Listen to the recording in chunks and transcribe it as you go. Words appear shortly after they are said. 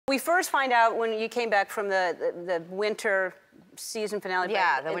We first find out when you came back from the winter season finale break.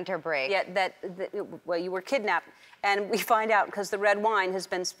 Yeah, the winter break. Yeah, well, you were kidnapped. And we find out because the red wine has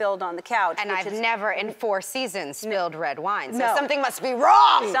been spilled on the couch. And I've never in 4 seasons spilled red wine, so No. something must be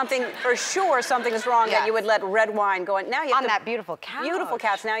wrong. Something, for sure, something is wrong that you would let red wine go in. Now you have on that beautiful couch. Beautiful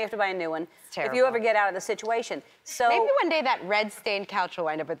couch. Now you have to buy a new one. It's terrible. If you ever get out of the situation. So maybe one day that red-stained couch will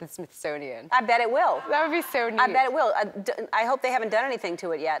wind up at the Smithsonian. I bet it will. That would be so neat. I bet it will. I hope they haven't done anything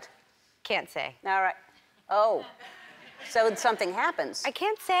to it yet. Can't say. All right. Oh. So something happens. I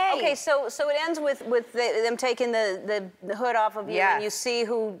can't say. Okay, so it ends with them taking the hood off of you, and you see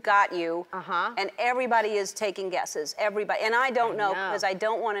who got you. And everybody is taking guesses. Everybody, and I don't know because I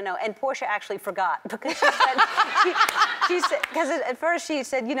don't want to know. And Portia actually forgot because she said she said because at first she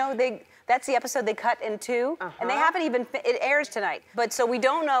said, you know, that's the episode they cut in 2, and they haven't even. It airs tonight, but so we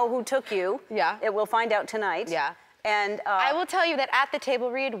don't know who took you. Yeah. We'll find out tonight. Yeah. And I will tell you that at the table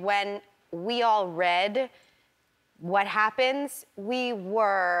read, when we all read what happens, we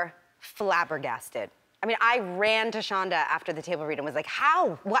were flabbergasted. I mean, I ran to Shonda after the table read and was like,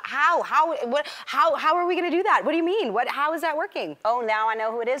 how? What, how are we gonna do that? What do you mean? How is that working? Oh, now I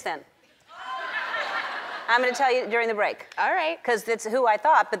know who it is then. I'm gonna tell you during the break. All right. Because it's who I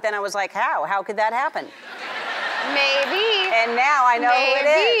thought, but then I was like, how? How could that happen? Maybe. And now I know who it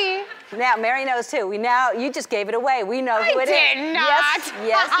is. Maybe. Now, Mary knows too. You just gave it away. We know who it is. I did not.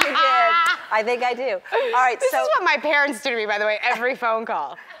 Yes, you did. I think I do. All right, This is what my parents do to me, by the way, every phone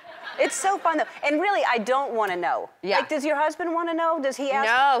call. It's so fun, though. And really, I don't want to know. Yeah. Like, does your husband want to know? Does he ask?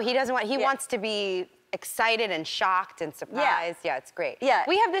 No, he doesn't want, he wants to be excited and shocked and surprised. Yeah, it's great. Yeah.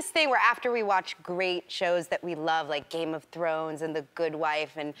 We have this thing where after we watch great shows that we love, like Game of Thrones and The Good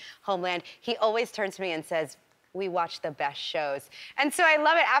Wife and Homeland, he always turns to me and says, we watch the best shows. And so I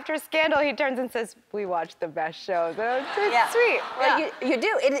love it. After Scandal, he turns and says, we watch the best shows. And it's sweet. Well, you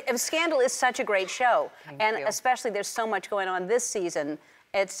do. Scandal is such a great show. Thank you. Especially there's so much going on this season.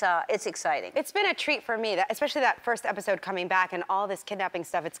 It's exciting. It's been a treat for me, especially that first episode coming back and all this kidnapping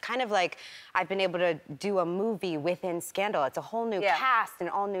stuff. It's kind of like I've been able to do a movie within Scandal. It's a whole new cast and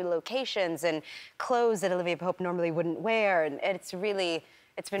all new locations and clothes that Olivia Pope normally wouldn't wear. And it's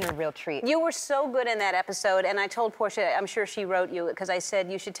been a real treat. You were so good in that episode, and I told Portia, I'm sure she wrote you, because I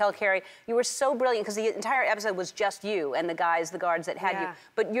said you should tell Kerry, you were so brilliant, because the entire episode was just you and the guards that had you.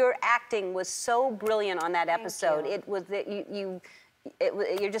 But your acting was so brilliant on that episode. Thank you. It was that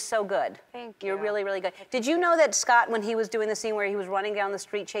you're just so good. Thank you. You're really, really good. Did you know that Scott, when he was doing the scene where he was running down the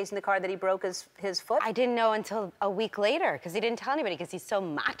street chasing the car, that he broke his foot? I didn't know until a week later, because he didn't tell anybody, because he's so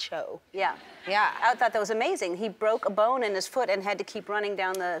macho. Yeah. Yeah. I thought that was amazing. He broke a bone in his foot and had to keep running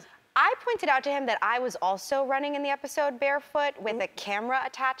down the... I pointed out to him that I was also running in the episode barefoot with a camera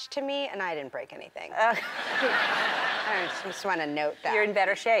attached to me, and I didn't break anything. I just want to note that. You're in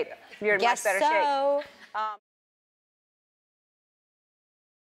better shape. You're in much better shape.